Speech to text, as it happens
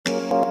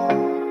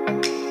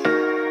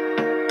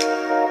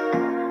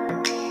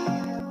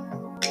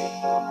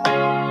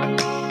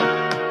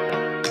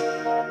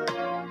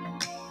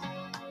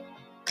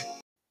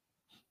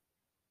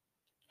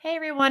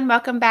everyone.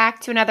 Welcome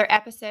back to another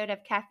episode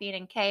of Caffeine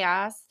and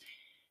Chaos.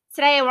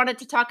 Today, I wanted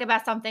to talk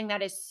about something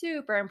that is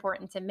super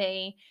important to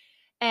me.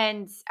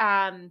 And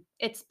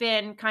it's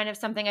been kind of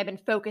something I've been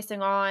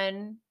focusing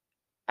on,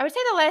 I would say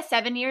the last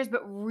 7 years,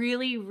 but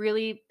really,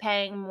 really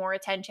paying more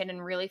attention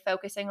and really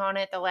focusing on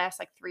it the last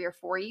like 3 or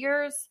 4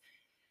 years.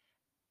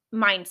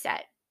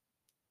 Mindset.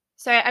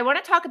 So I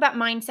want to talk about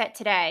mindset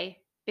today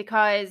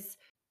because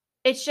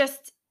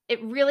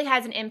it really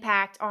has an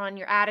impact on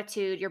your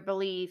attitude, your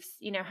beliefs,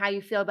 how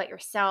you feel about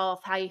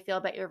yourself, how you feel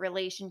about your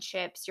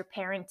relationships, your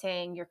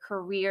parenting, your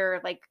career,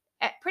 like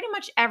pretty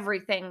much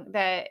everything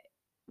that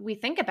we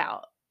think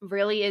about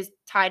really is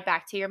tied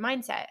back to your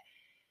mindset.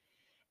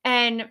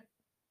 And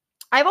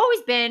I've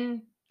always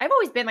been I've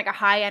always been like a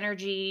high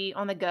energy,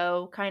 on the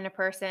go kind of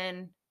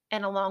person,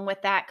 and along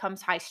with that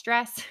comes high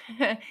stress.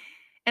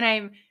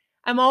 And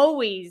I'm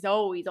always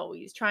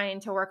trying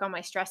to work on my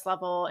stress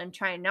level and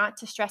trying not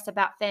to stress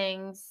about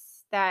things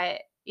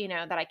that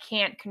I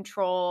can't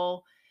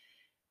control.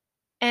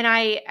 And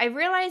I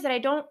realize that I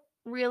don't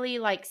really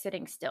like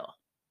sitting still,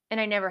 and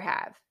I never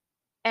have.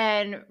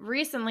 And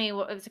recently, it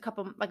was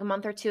like a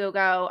month or two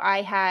ago,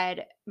 I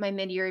had my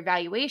mid-year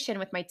evaluation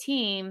with my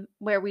team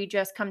where we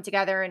just come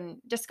together and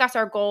discuss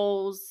our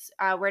goals.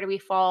 Where do we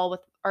fall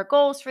with our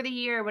goals for the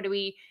year? What are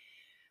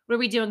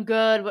we doing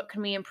good? What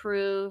can we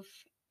improve?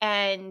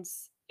 And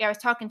yeah, I was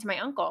talking to my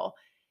uncle,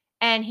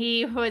 and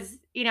he was,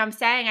 I'm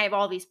saying I have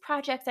all these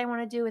projects I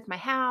want to do with my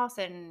house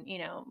and,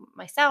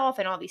 myself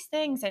and all these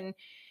things. And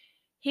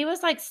he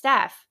was like,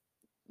 Steph,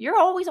 you're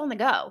always on the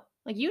go.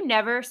 Like, you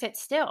never sit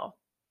still.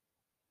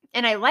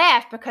 And I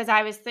laughed because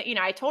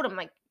I told him,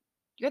 like,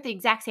 you're the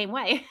exact same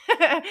way.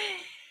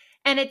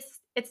 And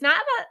it's not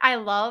that I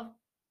love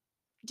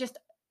just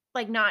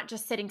like not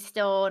just sitting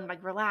still and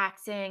like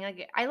relaxing.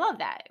 Like, I love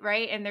that,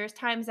 right? And there's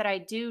times that I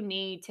do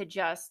need to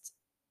just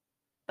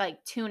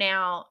like tune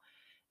out,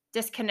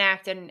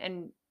 disconnect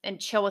and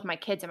chill with my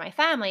kids and my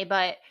family,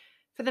 but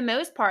for the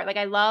most part, like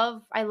I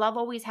love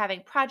always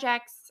having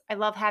projects. I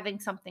love having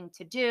something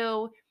to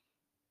do.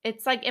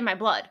 It's like in my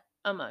blood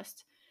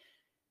almost.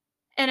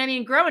 And I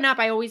mean, growing up,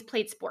 I always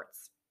played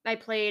sports. I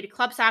played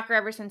club soccer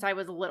ever since I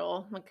was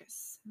little, like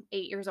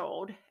 8 years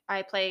old.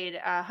 I played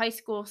high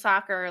school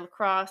soccer,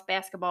 lacrosse,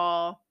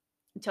 basketball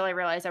until I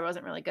realized I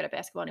wasn't really good at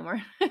basketball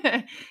anymore.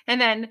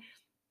 And then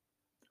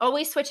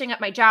always switching up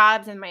my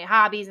jobs and my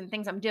hobbies and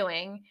things I'm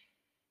doing.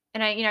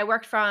 And I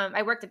worked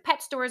at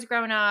pet stores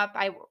growing up.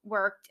 I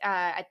worked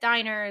at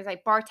diners. I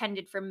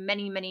bartended for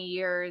many, many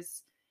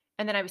years.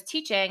 And then I was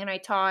teaching and I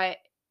taught,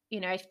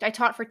 I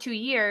taught for 2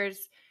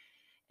 years.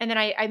 And then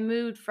I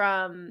moved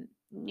from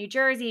New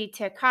Jersey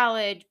to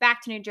college,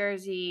 back to New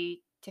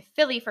Jersey to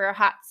Philly for a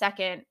hot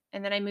second.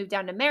 And then I moved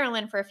down to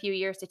Maryland for a few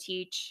years to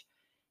teach.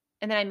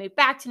 And then I moved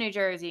back to New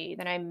Jersey.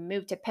 Then I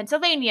moved to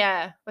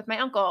Pennsylvania with my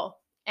uncle.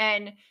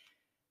 And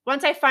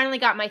once I finally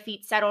got my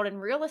feet settled in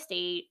real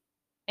estate,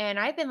 and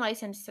I've been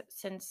licensed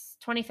since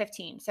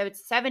 2015. So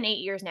it's 7, 8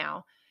 years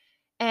now.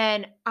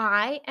 And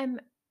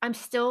I'm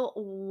still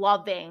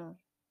loving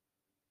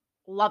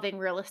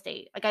real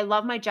estate. Like, I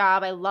love my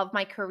job. I love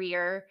my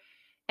career.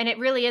 And it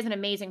really is an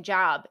amazing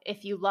job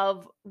if you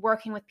love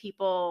working with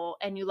people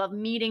and you love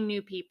meeting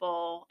new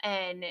people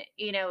and,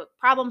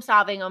 problem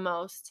solving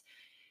almost.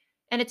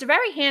 And it's a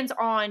very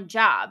hands-on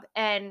job.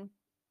 And,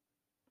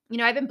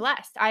 I've been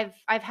blessed.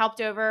 I've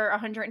helped over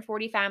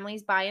 140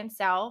 families buy and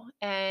sell,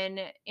 and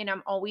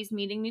I'm always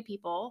meeting new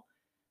people.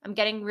 I'm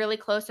getting really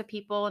close to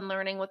people and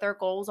learning what their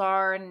goals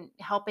are and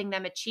helping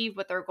them achieve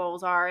what their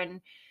goals are. And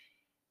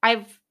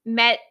I've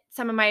met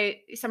some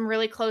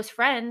really close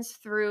friends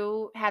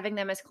through having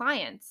them as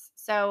clients.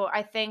 So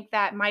I think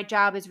that my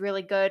job is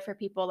really good for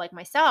people like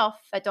myself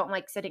that don't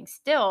like sitting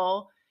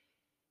still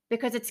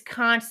because it's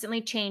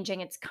constantly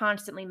changing, it's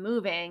constantly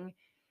moving.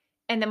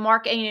 And the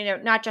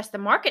market, not just the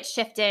market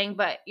shifting,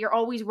 but you're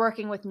always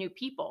working with new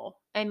people.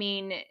 I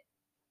mean,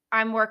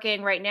 I'm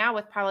working right now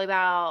with probably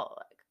about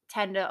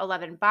 10 to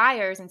 11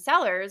 buyers and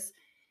sellers,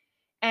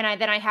 and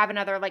I have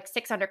another like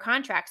 6 under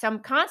contract. So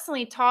I'm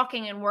constantly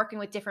talking and working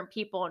with different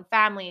people and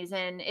families,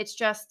 and it's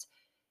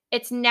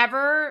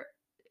never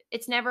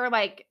it's never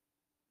like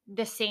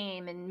the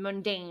same and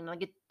mundane.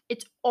 Like,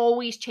 it's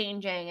always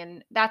changing,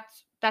 and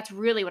that's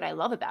really what I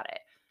love about it.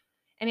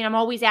 I mean, I'm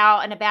always out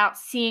and about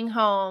seeing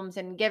homes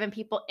and giving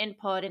people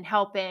input and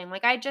helping.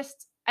 Like, I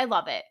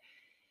love it.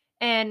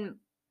 And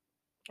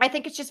I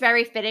think it's just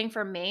very fitting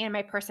for me and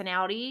my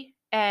personality.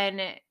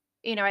 And,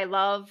 I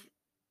love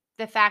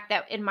the fact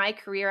that in my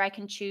career, I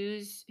can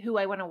choose who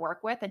I want to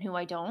work with and who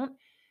I don't.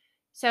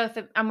 So if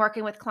I'm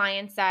working with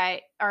clients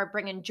that are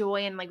bringing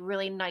joy and like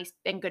really nice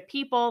and good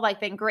people,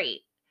 like, then great.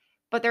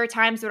 But there are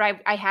times where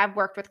I have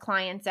worked with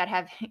clients that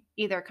have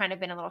either kind of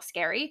been a little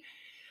scary,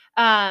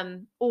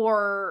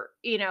 or,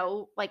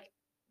 like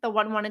the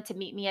one wanted to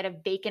meet me at a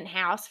vacant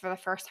house for the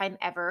first time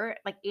ever,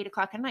 like 8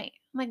 o'clock at night.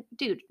 I'm like,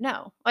 dude,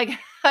 no, like,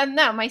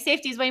 no, my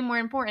safety is way more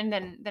important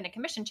than a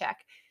commission check.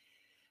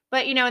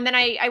 But, and then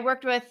I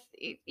worked with,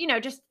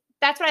 just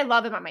that's what I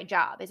love about my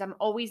job is I'm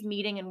always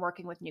meeting and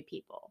working with new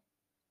people.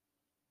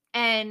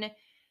 And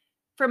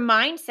for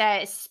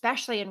mindset,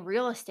 especially in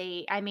real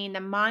estate, I mean, the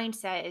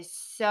mindset is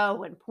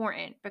so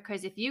important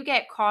because if you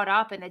get caught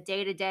up in the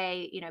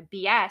day-to-day,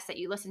 BS that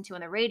you listen to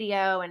on the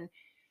radio and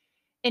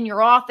in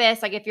your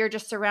office, like if you're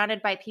just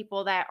surrounded by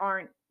people that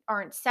aren't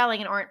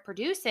selling and aren't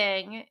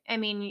producing, I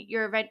mean,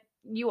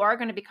 you are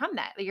going to become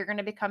that. You're going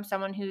to become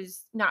someone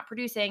who's not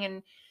producing,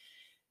 and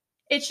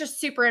it's just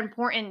super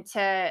important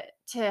to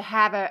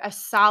have a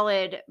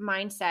solid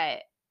mindset.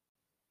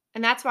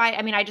 And that's why,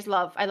 I mean, I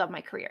love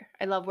my career.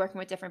 I love working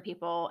with different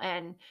people,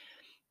 and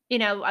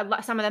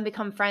some of them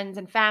become friends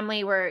and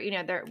family where,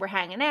 we're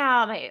hanging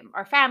out,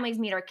 our families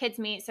meet, our kids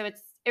meet. So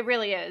it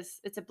really is,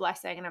 it's a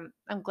blessing. And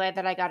I'm glad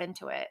that I got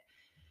into it.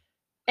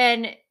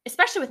 And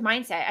especially with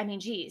mindset, I mean,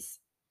 geez,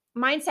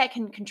 mindset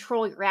can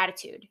control your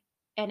attitude,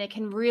 and it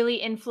can really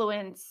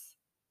influence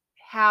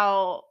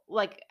how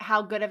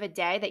good of a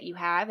day that you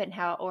have, and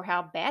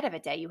how bad of a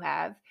day you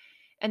have.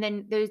 And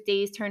then those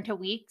days turn to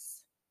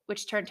weeks,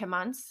 which turn to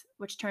months,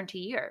 which turn to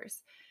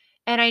years.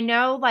 And I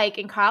know, like,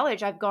 in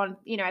college, I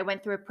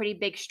went through a pretty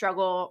big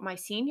struggle my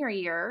senior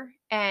year.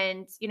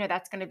 And,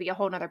 that's going to be a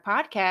whole nother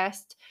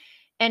podcast,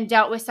 and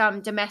dealt with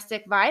some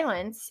domestic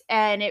violence.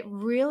 And it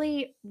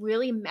really,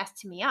 really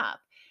messed me up.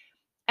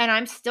 And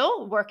I'm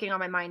still working on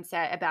my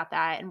mindset about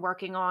that, and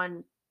working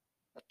on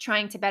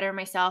trying to better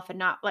myself and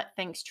not let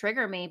things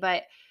trigger me.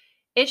 But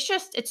it's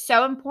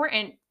so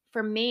important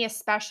for me,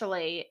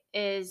 especially,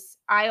 is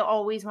I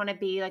always want to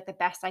be like the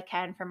best I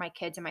can for my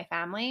kids and my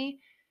family.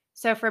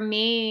 So for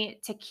me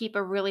to keep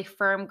a really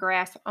firm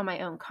grasp on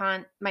my own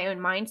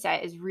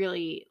mindset is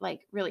really,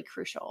 like, really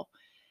crucial.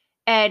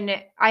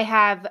 And I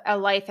have a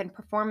life and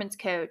performance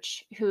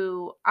coach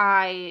who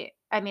I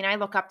mean, I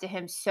look up to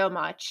him so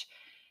much.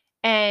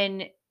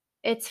 And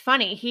it's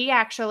funny, he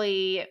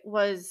actually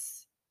was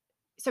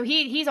so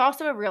he's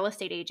also a real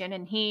estate agent,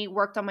 and he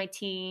worked on my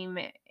team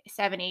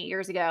 7, 8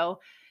 years ago.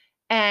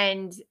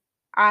 And,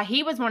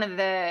 he was one of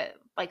the,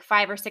 like,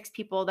 5 or 6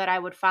 people that I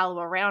would follow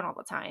around all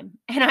the time.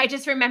 And I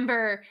just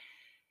remember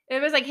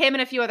it was, like, him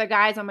and a few other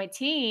guys on my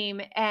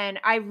team, and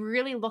I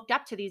really looked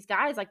up to these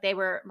guys like they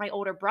were my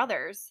older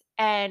brothers,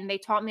 and they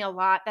taught me a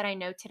lot that I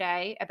know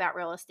today about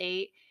real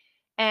estate.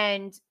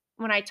 And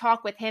when I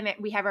talk with him,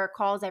 we have our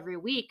calls every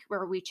week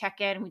where we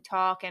check in, we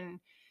talk, and,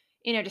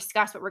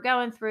 discuss what we're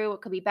going through,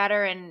 what could be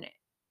better. And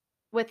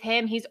with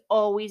him, he's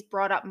always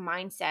brought up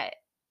mindset.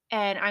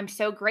 And I'm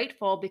so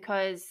grateful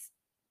because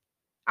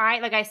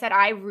like I said,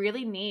 I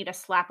really need a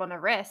slap on the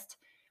wrist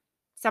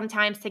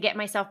sometimes to get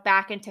myself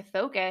back into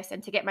focus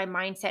and to get my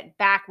mindset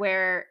back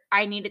where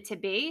I need it to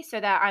be,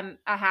 so that I'm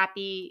a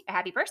happy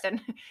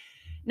person.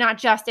 Not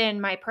just in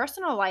my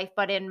personal life,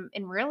 but in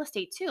real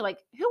estate too. Like,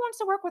 who wants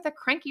to work with a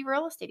cranky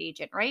real estate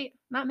agent, right?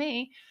 Not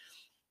me.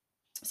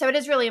 So it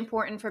is really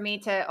important for me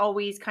to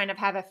always kind of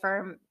have a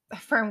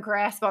firm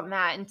grasp on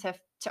that, and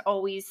to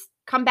always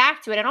come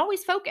back to it and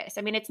always focus.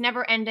 I mean, it's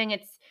never ending.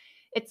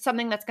 It's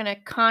something that's going to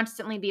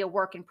constantly be a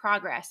work in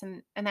progress,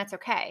 and that's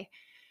okay.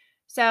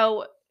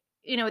 So,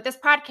 with this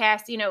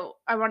podcast,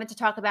 I wanted to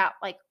talk about,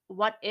 like,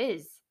 what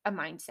is a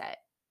mindset.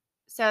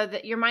 So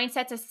that your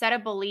mindset's a set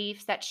of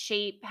beliefs that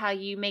shape how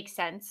you make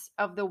sense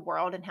of the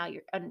world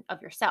and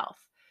of yourself.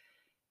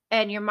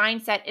 And your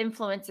mindset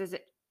influences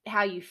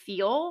how you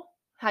feel,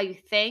 how you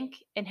think,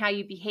 and how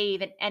you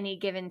behave in any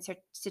given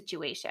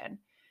situation.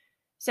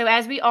 So,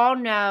 as we all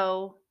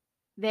know,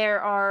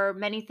 there are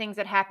many things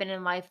that happen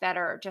in life that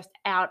are just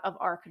out of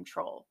our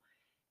control.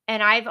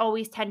 And I've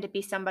always tend to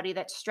be somebody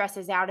that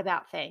stresses out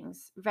about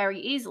things very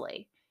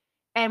easily.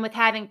 And with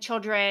having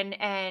children,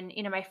 and,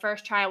 my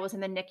first child was in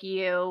the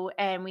NICU,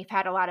 and we've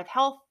had a lot of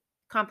health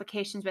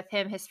complications with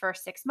him his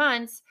first 6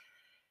 months,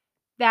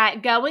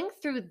 that going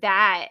through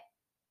that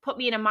put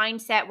me in a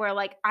mindset where,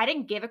 like, I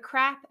didn't give a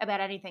crap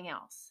about anything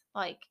else.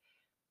 Like,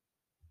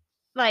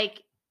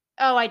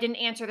 "Oh, I didn't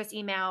answer this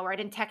email, or I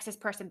didn't text this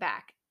person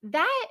back."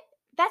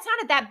 That's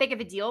not that big of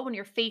a deal when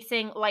you're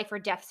facing life or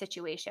death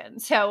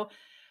situations. So,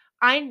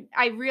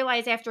 I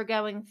realized after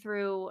going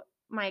through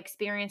my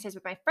experiences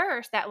with my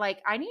first that,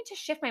 like, I need to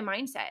shift my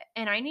mindset,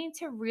 and I need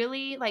to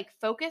really, like,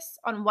 focus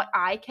on what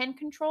I can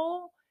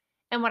control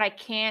and what I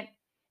can't,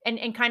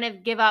 and kind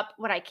of give up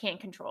what I can't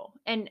control.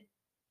 And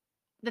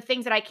the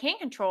things that I can't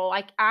control,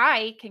 like,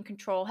 I can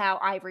control how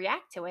I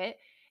react to it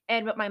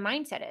and what my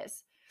mindset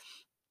is.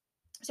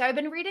 So I've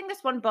been reading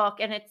this one book,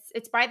 and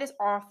it's by this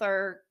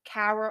author,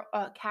 Carol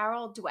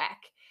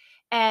Dweck.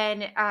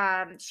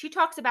 And she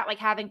talks about, like,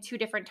 having two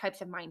different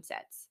types of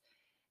mindsets.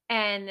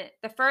 And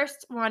the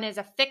first one is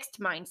a fixed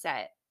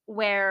mindset,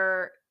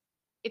 where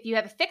if you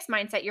have a fixed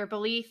mindset, you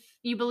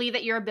believe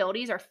that your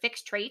abilities are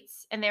fixed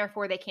traits, and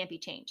therefore they can't be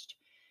changed.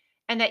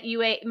 And that you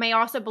may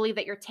also believe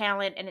that your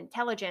talent and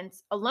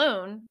intelligence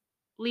alone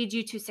leads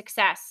you to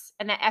success,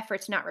 and that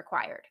effort's not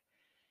required.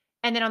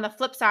 And then on the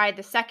flip side,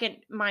 the second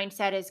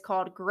mindset is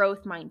called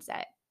growth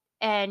mindset.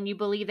 And you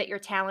believe that your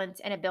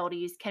talents and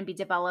abilities can be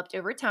developed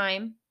over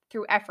time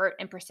through effort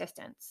and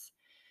persistence.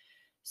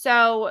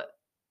 So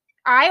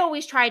I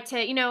always try to,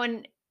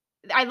 and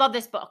I love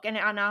this book, and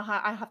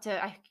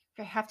I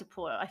have to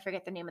pull it. I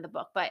forget the name of the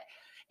book, but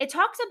it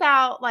talks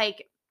about,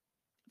 like,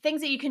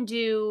 things that you can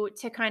do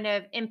to kind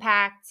of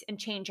impact and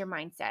change your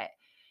mindset.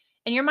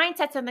 And your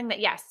mindset's something that,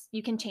 yes,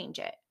 you can change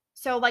it.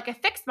 So, like a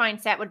fixed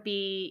mindset would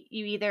be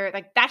you either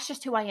like, that's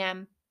just who I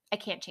am, I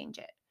can't change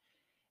it.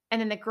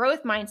 And then the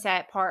growth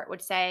mindset part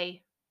would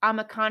say, I'm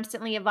a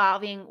constantly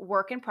evolving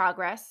work in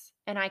progress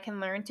and I can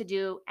learn to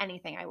do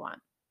anything I want.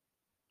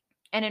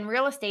 And in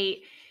real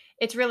estate,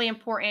 it's really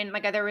important.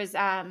 Like there was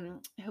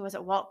who was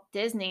it, Walt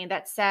Disney,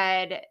 that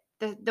said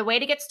the way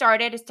to get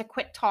started is to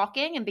quit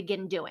talking and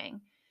begin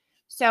doing.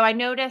 So I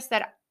noticed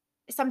that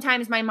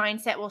sometimes my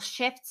mindset will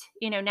shift,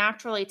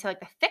 naturally to like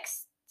the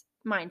fixed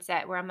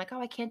mindset where I'm like, oh,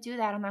 I can't do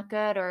that. I'm not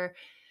good. Or,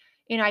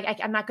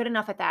 I'm not good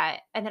enough at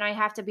that. And then I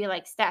have to be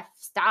like, Steph,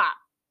 stop.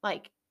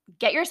 Like,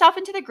 get yourself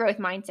into the growth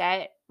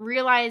mindset.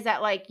 Realize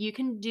that like you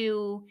can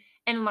do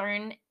and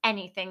learn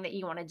anything that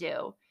you want to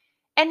do.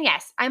 And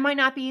yes, I might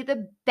not be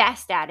the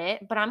best at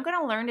it, but I'm going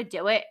to learn to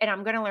do it and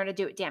I'm going to learn to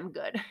do it damn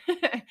good.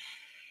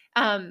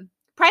 Prime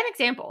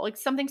example, like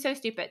something so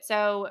stupid.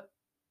 So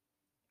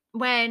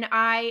in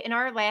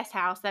our last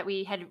house that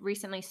we had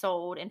recently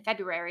sold in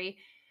February,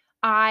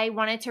 I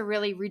wanted to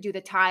really redo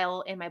the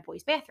tile in my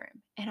boys'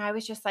 bathroom. And I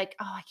was just like,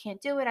 oh, I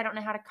can't do it. I don't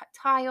know how to cut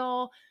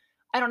tile.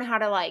 I don't know how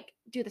to like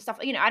do the stuff.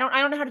 I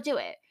don't know how to do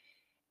it.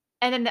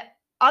 And then the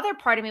other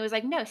part of me was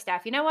like, no,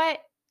 Steph, you know what?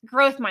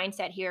 Growth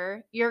mindset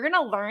here. You're going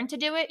to learn to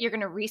do it. You're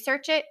going to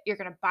research it. You're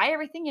going to buy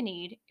everything you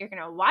need. You're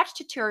going to watch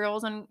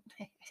tutorials on,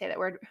 I say that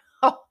word.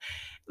 Oh,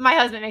 my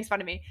husband makes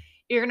fun of me.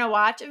 You're going to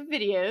watch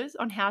videos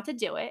on how to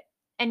do it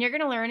and you're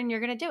going to learn and you're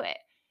going to do it.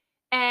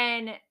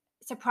 And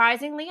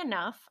surprisingly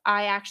enough,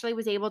 I actually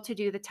was able to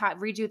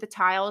redo the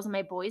tiles in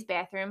my boys'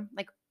 bathroom,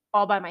 like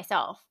all by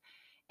myself.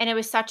 And it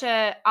was such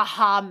a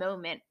aha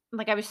moment.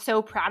 Like I was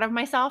so proud of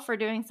myself for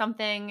doing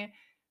something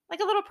like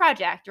a little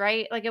project,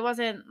 right? Like it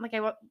wasn't like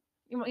it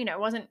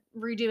wasn't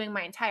redoing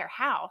my entire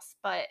house,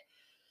 but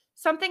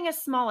something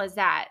as small as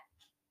that.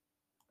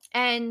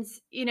 And,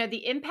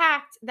 the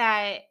impact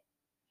that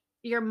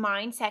your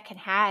mindset can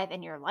have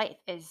in your life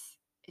is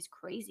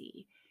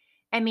crazy.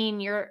 I mean,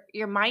 your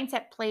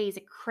mindset plays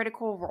a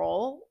critical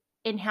role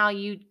in how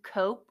you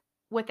cope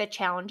with the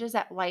challenges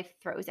that life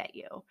throws at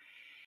you.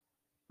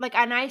 Like,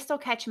 and I still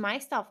catch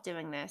myself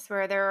doing this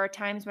where there are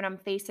times when I'm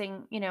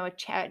facing,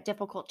 a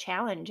difficult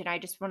challenge and I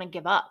just want to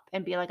give up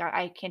and be like,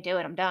 I can't do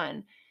it. I'm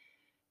done.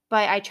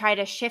 But I try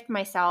to shift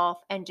myself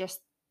and just,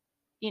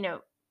 you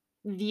know,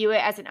 view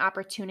it as an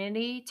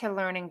opportunity to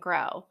learn and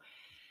grow.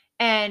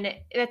 And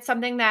it's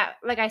something that,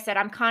 like I said,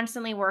 I'm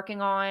constantly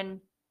working on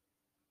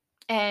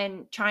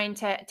and trying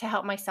to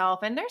help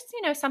myself. And there's,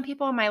 some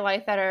people in my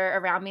life that are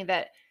around me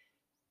that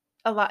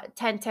a lot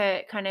tend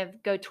to kind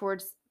of go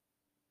towards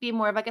be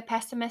more of like a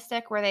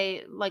pessimistic where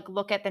they like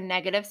look at the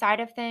negative side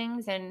of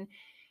things and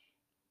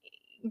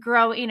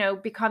grow,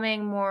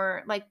 becoming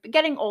more like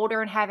getting older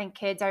and having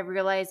kids. I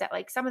realize that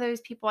like some of those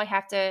people I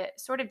have to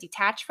sort of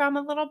detach from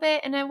a little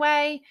bit in a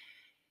way.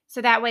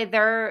 So that way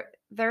their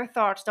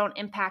thoughts don't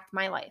impact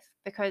my life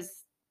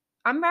because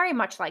I'm very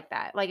much like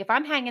that. Like if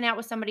I'm hanging out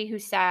with somebody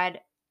who's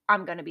sad,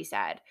 I'm going to be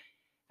sad.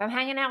 If I'm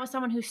hanging out with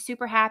someone who's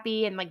super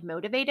happy and like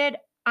motivated,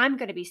 I'm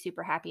going to be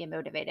super happy and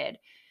motivated.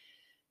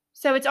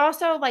 So it's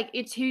also like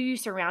it's who you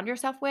surround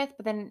yourself with,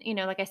 but then,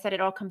 like I said,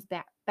 it all comes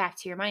back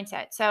to your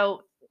mindset.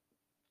 So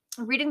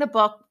reading the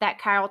book that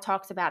Carol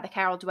talks about, the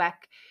Carol Dweck,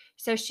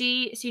 so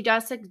she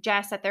does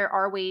suggest that there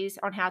are ways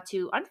on how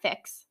to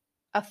unfix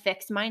a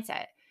fixed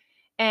mindset.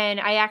 And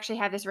I actually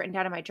have this written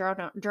down in my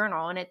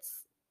journal and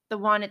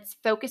it's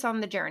focus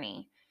on the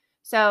journey.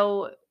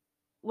 So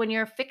when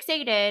you're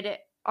fixated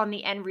on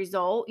the end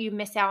result, you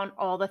miss out on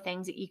all the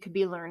things that you could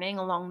be learning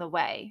along the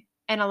way.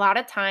 And a lot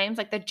of times,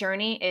 like the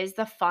journey is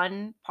the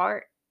fun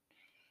part.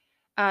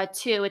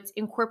 Two, it's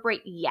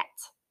incorporate yet.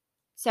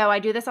 So I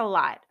do this a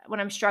lot.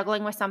 When I'm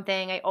struggling with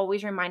something, I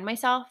always remind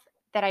myself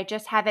that I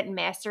just haven't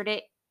mastered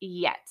it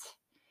yet.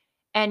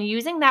 And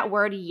using that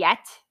word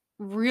yet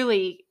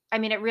really, I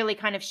mean, it really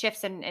kind of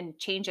shifts and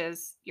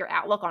changes your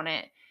outlook on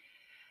it.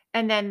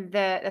 And then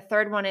the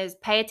third one is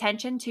pay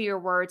attention to your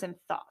words and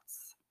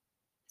thoughts.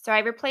 So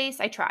I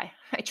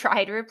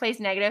try to replace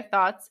negative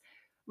thoughts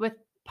with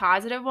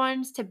positive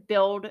ones to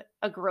build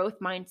a growth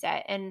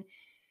mindset. And,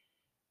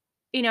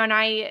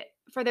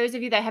 for those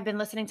of you that have been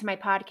listening to my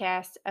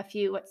podcast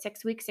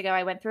 6 weeks ago,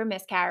 I went through a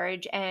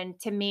miscarriage. And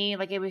to me,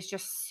 like, it was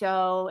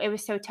so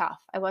tough.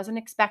 I wasn't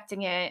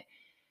expecting it.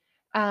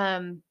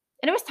 And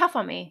it was tough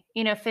on me,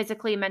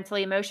 physically,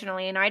 mentally,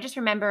 emotionally. And I just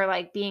remember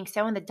like being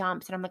so in the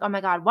dumps and I'm like, oh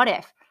my God, what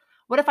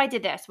if I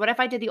did this? What if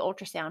I did the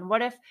ultrasound?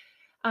 What if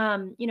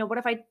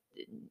I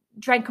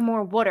drank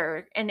more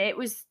water? And it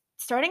was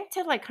starting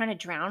to like kind of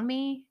drown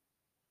me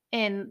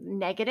in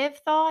negative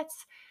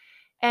thoughts.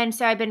 And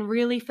so I've been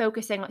really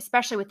focusing,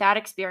 especially with that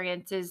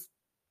experience, is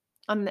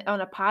on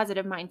a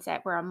positive mindset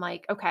where I'm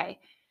like, okay,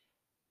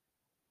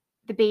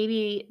 the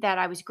baby that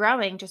I was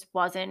growing just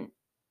wasn't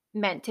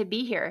meant to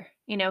be here.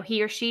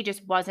 He or she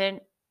just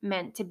wasn't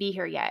meant to be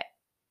here yet.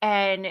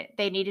 And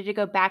they needed to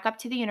go back up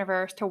to the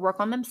universe to work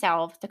on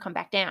themselves to come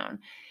back down.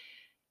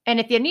 And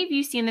if any of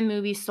you seen the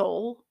movie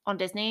Soul on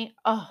Disney,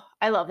 oh,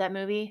 I love that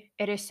movie.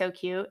 It is so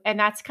cute. And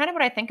that's kind of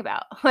what I think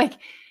about. Like,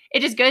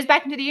 it just goes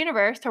back into the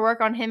universe to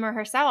work on him or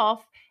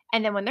herself.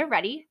 And then when they're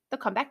ready, they'll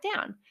come back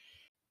down.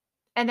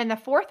 And then the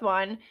fourth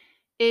one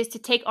is to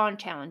take on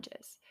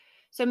challenges.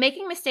 So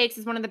making mistakes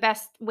is one of the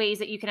best ways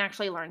that you can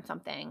actually learn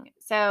something.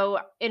 So,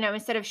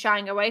 instead of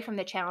shying away from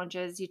the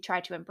challenges, you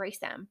try to embrace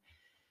them.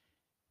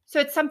 So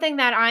it's something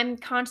that I'm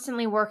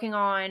constantly working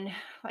on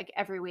like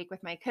every week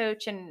with my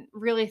coach, and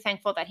really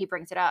thankful that he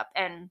brings it up.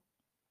 And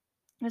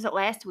was it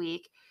last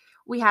week?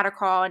 We had a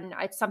call, and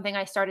it's something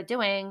I started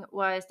doing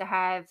was to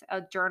have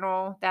a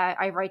journal that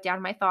I write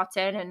down my thoughts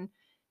in. And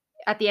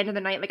at the end of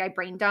the night, like, I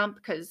brain dump,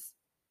 because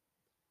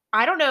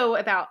I don't know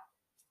about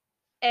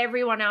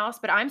everyone else,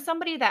 but I'm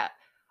somebody that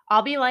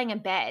I'll be laying in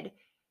bed,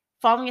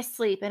 falling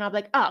asleep, and I'll be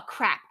like, oh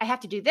crap, I have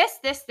to do this,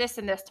 this, this,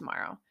 and this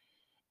tomorrow.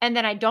 And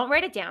then I don't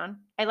write it down.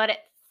 I let it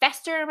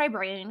fester in my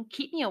brain,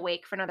 keep me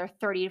awake for another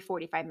 30 to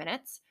 45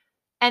 minutes.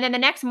 And then the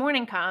next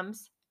morning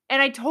comes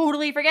and I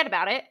totally forget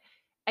about it.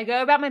 I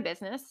go about my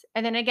business.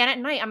 And then again at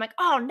night, I'm like,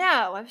 oh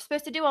no, I was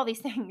supposed to do all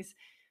these things.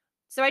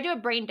 So I do a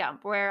brain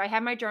dump where I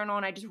have my journal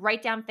and I just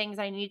write down things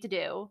I need to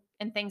do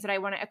and things that I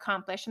want to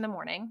accomplish in the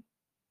morning.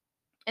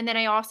 And then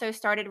I also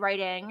started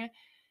writing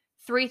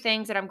 3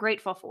 things that I'm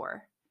grateful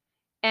for.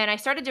 And I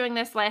started doing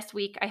this last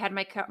week. I had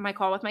my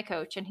call with my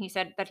coach, and he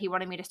said that he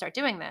wanted me to start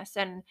doing this.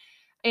 And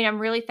I'm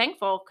really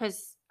thankful,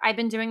 because I've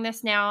been doing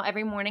this now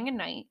every morning and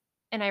night,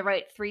 and I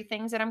write 3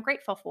 things that I'm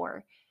grateful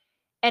for.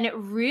 And it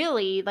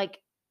really, like,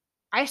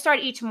 I start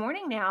each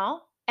morning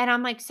now, and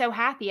I'm like so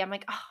happy. I'm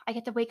like, oh, I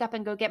get to wake up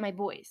and go get my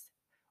boys,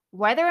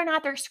 whether or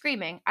not they're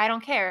screaming. I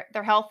don't care.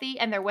 They're healthy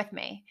and they're with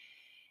me.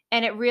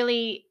 And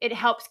it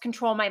helps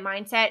control my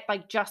mindset,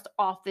 like, just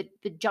off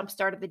the jump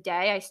start of the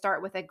day. I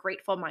start with a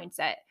grateful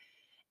mindset.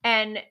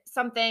 And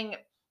something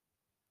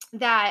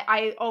that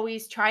I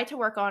always try to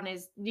work on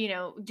is,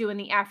 doing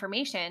the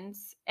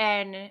affirmations.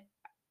 And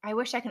I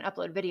wish I can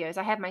upload videos.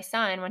 I had my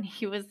son when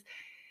he was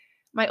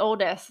my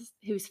oldest,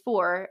 who's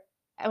 4.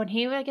 When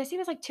I guess he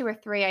was like 2 or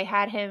 3, I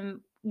had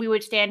him, we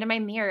would stand in my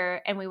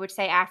mirror and we would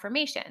say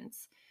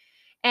affirmations.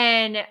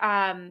 And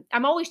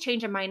I'm always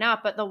changing mine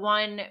up, but the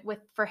one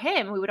for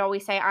him, we would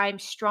always say, I'm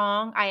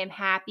strong, I am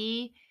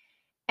happy,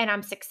 and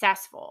I'm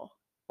successful.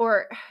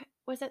 Or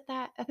was it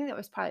that? I think that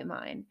was probably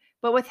mine.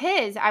 But with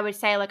his, I would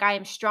say, like, I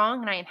am strong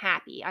and I am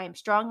happy. I am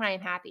strong and I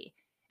am happy.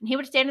 And he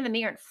would stand in the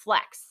mirror and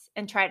flex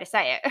and try to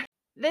say it.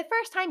 The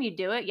first time you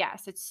do it,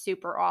 yes, it's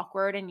super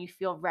awkward and you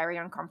feel very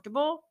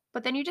uncomfortable,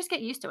 but then you just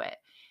get used to it.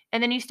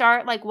 And then you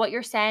start, like, what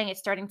you're saying, it's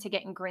starting to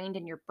get ingrained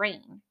in your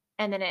brain.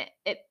 And then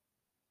it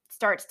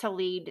starts to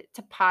lead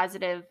to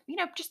positive,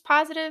 just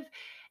positive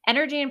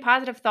energy and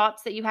positive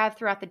thoughts that you have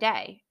throughout the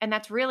day. And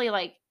that's really,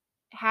 like,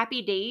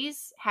 happy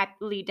days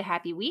lead to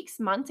happy weeks,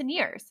 months, and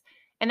years.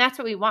 And that's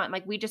what we want.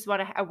 Like, we just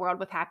want a world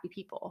with happy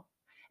people.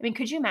 I mean,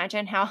 could you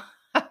imagine how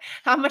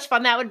how much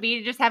fun that would be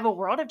to just have a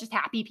world of just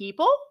happy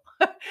people?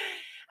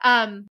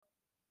 um,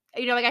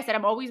 like I said,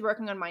 I'm always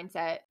working on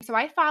mindset. So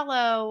I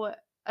follow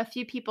a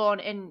few people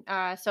in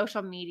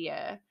social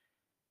media.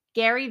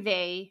 Gary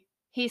Vee,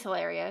 he's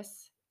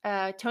hilarious.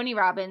 Tony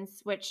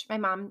Robbins, which my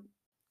mom,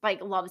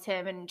 like, loves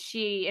him, and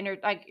she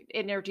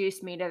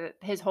introduced me to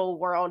his whole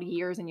world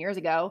years and years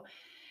ago.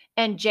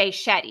 And Jay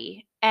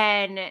Shetty.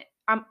 And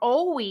I'm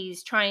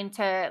always trying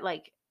to,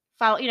 like,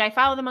 follow. I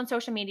follow them on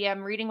social media.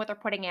 I'm reading what they're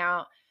putting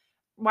out,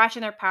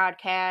 watching their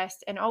podcast,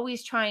 and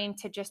always trying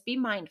to just be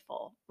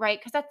mindful, right?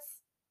 Because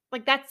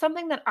that's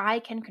something that I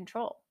can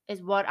control,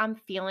 is what I'm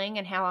feeling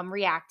and how I'm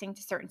reacting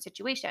to certain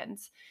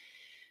situations.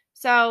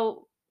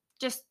 So,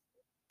 just,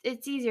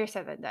 it's easier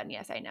said than done,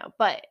 yes, I know.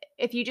 But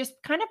if you just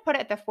kind of put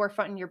it at the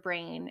forefront in your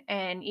brain,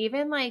 and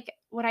even, like,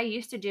 what I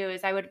used to do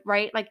is I would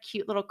write, like,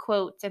 cute little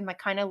quotes and, like,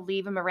 kind of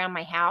leave them around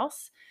my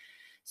house,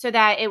 so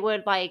that it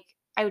would, like,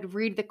 I would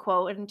read the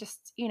quote and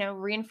just,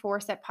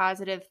 reinforce that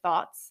positive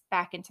thoughts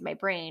back into my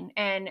brain.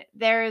 And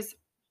there was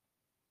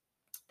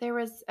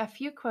a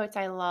few quotes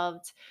I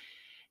loved.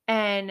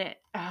 And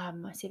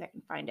let's see if I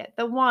can find it.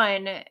 The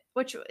one,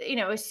 which,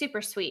 is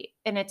super sweet,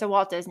 and it's a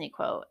Walt Disney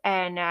quote.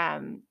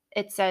 And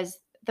it says,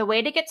 the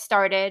way to get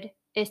started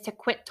is to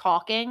quit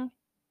talking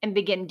and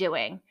begin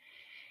doing.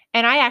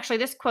 And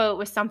this quote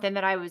was something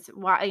that I was,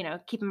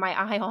 keeping my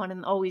eye on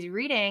and always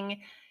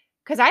reading,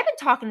 because I've been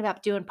talking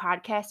about doing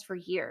podcasts for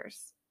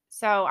years.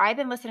 So I've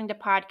been listening to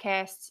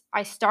podcasts.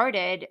 I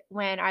started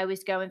when I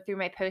was going through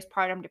my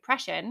postpartum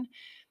depression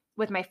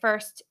with my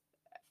first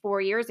 4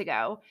 years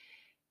ago.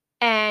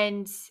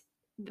 And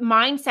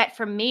mindset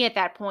for me at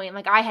that point,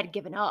 like, I had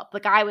given up.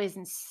 Like, I was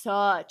in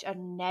such a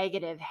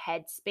negative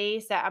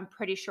headspace that I'm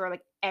pretty sure,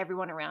 like,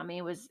 everyone around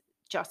me was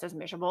just as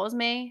miserable as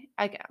me.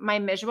 Like, my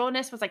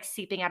miserableness was, like,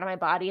 seeping out of my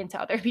body into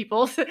other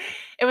people's.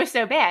 It was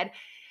so bad.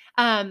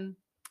 And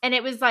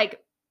it was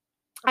like,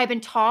 I've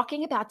been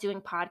talking about doing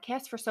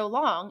podcasts for so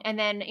long. And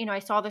then, I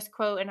saw this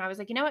quote and I was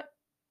like, you know what?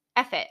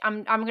 F it.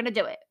 I'm gonna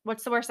do it.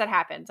 What's the worst that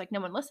happens? Like,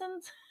 no one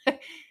listens.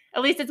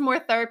 At least it's more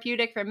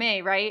therapeutic for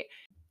me, right?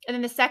 And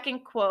then the second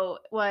quote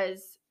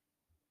was,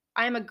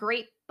 I am a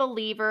great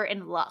believer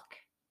in luck,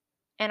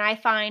 and I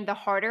find the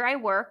harder I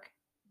work,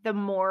 the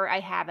more I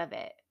have of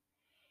it.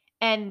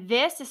 And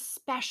this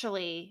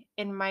especially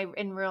in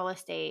real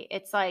estate,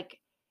 it's like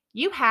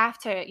you have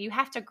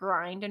to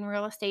grind in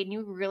real estate, and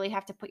you really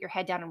have to put your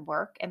head down and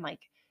work and like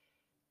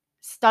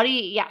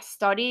study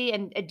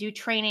and do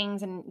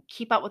trainings and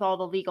keep up with all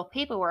the legal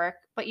paperwork,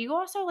 but you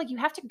also like you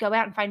have to go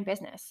out and find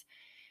business.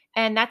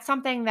 And that's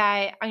something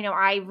that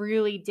I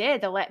really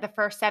did the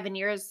first 7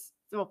 years,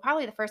 well,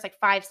 probably the first like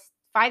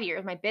 5 years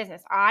of my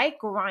business. I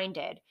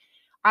grinded.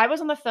 I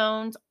was on the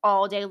phones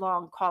all day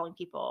long calling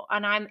people,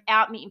 and I'm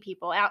out meeting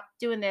people, out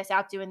doing this,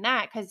 out doing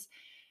that, because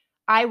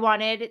I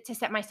wanted to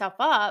set myself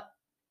up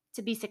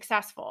to be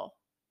successful.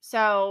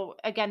 So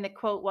again, the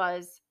quote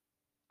was,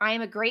 I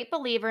am a great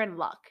believer in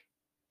luck,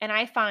 and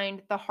I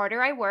find the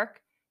harder I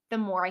work, the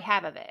more I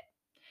have of it.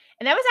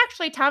 And that was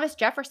actually Thomas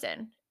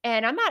Jefferson.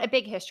 And I'm not a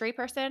big history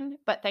person,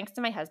 but thanks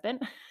to my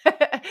husband,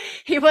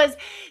 he was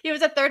he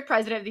was a third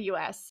president of the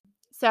US.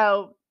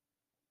 So,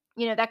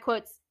 that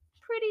quote's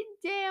pretty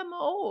damn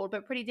old,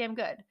 but pretty damn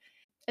good.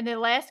 And the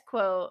last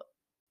quote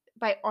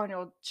by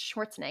Arnold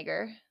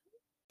Schwarzenegger,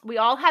 we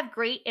all have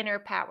great inner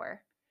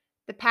power.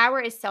 The power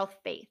is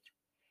self-faith.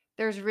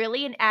 There's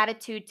really an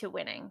attitude to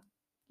winning.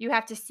 You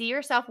have to see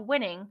yourself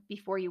winning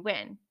before you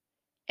win,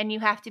 and you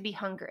have to be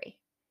hungry.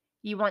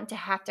 You want to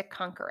have to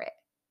conquer it.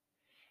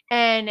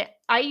 And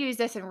I use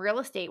this in real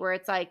estate where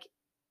it's like,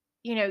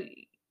 you know,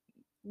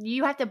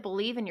 you have to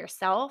believe in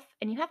yourself,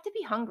 and you have to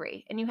be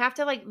hungry, and you have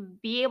to like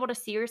be able to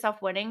see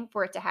yourself winning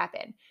for it to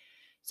happen.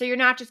 So you're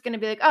not just going to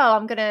be like, "Oh,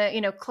 I'm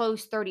going to,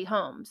 close 30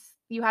 homes."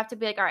 You have to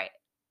be like, "All right,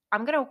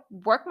 I'm going to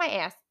work my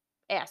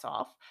ass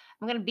off.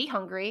 I'm going to be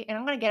hungry, and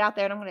I'm going to get out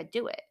there and I'm going to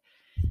do it."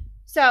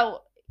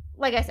 So,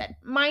 like I said,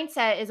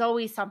 mindset is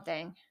always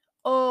something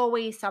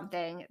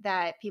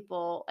that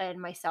people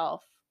and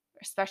myself,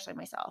 especially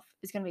myself,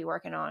 is going to be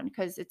working on,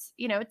 because it's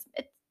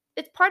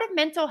part of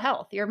mental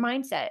health, your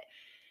mindset.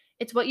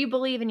 It's what you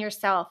believe in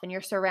yourself and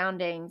your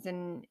surroundings,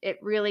 and it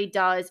really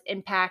does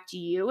impact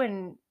you,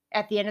 and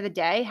at the end of the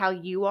day, how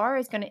you are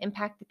is going to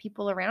impact the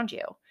people around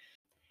you.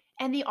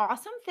 And the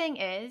awesome thing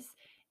is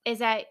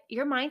that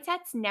your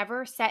mindset's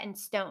never set in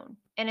stone,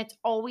 and it's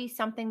always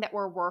something that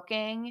we're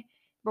working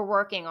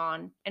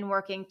on and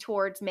working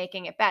towards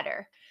making it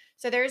better.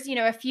 So there's,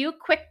 a few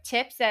quick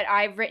tips that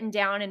I've written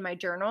down in my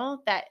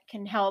journal that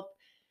can help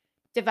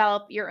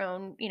develop your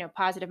own,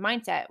 positive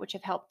mindset, which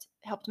have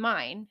helped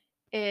mine.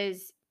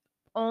 Is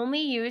only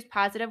use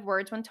positive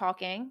words when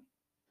talking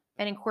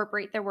and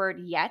incorporate the word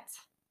yet.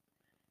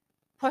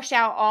 Push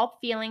out all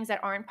feelings that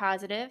aren't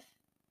positive.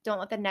 Don't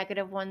let the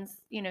negative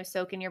ones,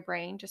 soak in your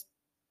brain. Just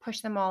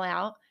push them all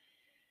out.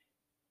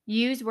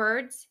 Use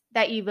words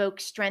that evoke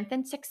strength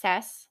and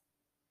success.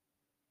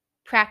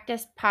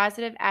 Practice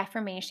positive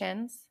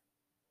affirmations.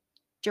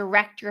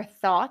 Direct your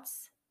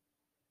thoughts.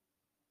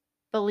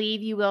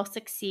 Believe you will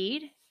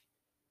succeed.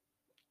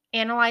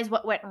 Analyze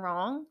what went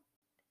wrong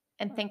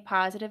and think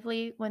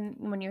positively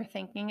when you're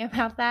thinking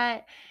about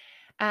that.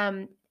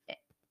 Um,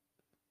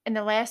 and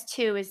the last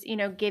two is,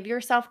 give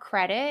yourself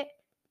credit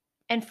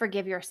and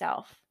forgive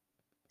yourself.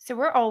 So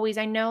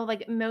I know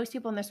like most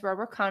people in this world,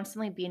 we're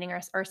constantly beating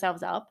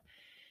ourselves up,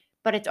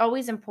 but it's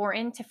always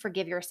important to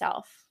forgive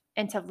yourself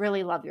and to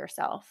really love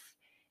yourself.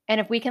 And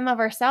if we can love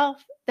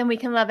ourselves, then we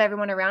can love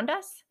everyone around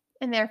us,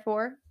 and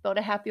therefore build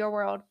a happier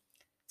world.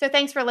 So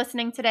thanks for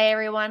listening today,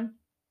 everyone.